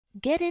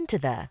Get into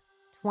the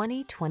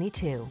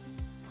 2022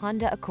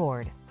 Honda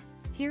Accord.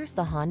 Here's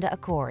the Honda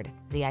Accord,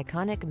 the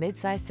iconic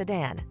midsize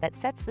sedan that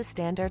sets the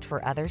standard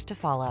for others to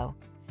follow.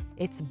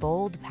 Its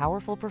bold,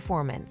 powerful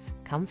performance,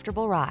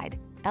 comfortable ride,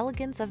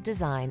 elegance of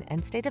design,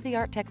 and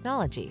state-of-the-art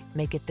technology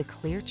make it the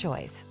clear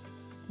choice.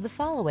 The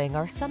following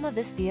are some of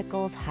this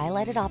vehicle's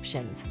highlighted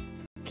options: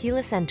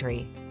 keyless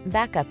entry,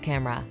 backup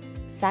camera,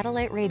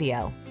 satellite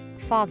radio,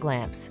 fog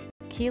lamps,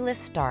 keyless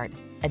start,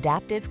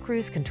 adaptive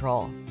cruise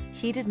control,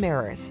 heated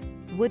mirrors,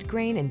 wood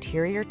grain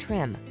interior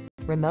trim,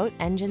 remote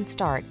engine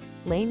start,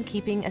 lane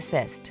keeping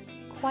assist.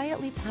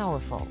 Quietly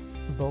powerful,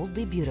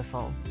 boldly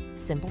beautiful,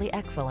 simply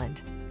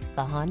excellent.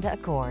 The Honda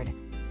Accord.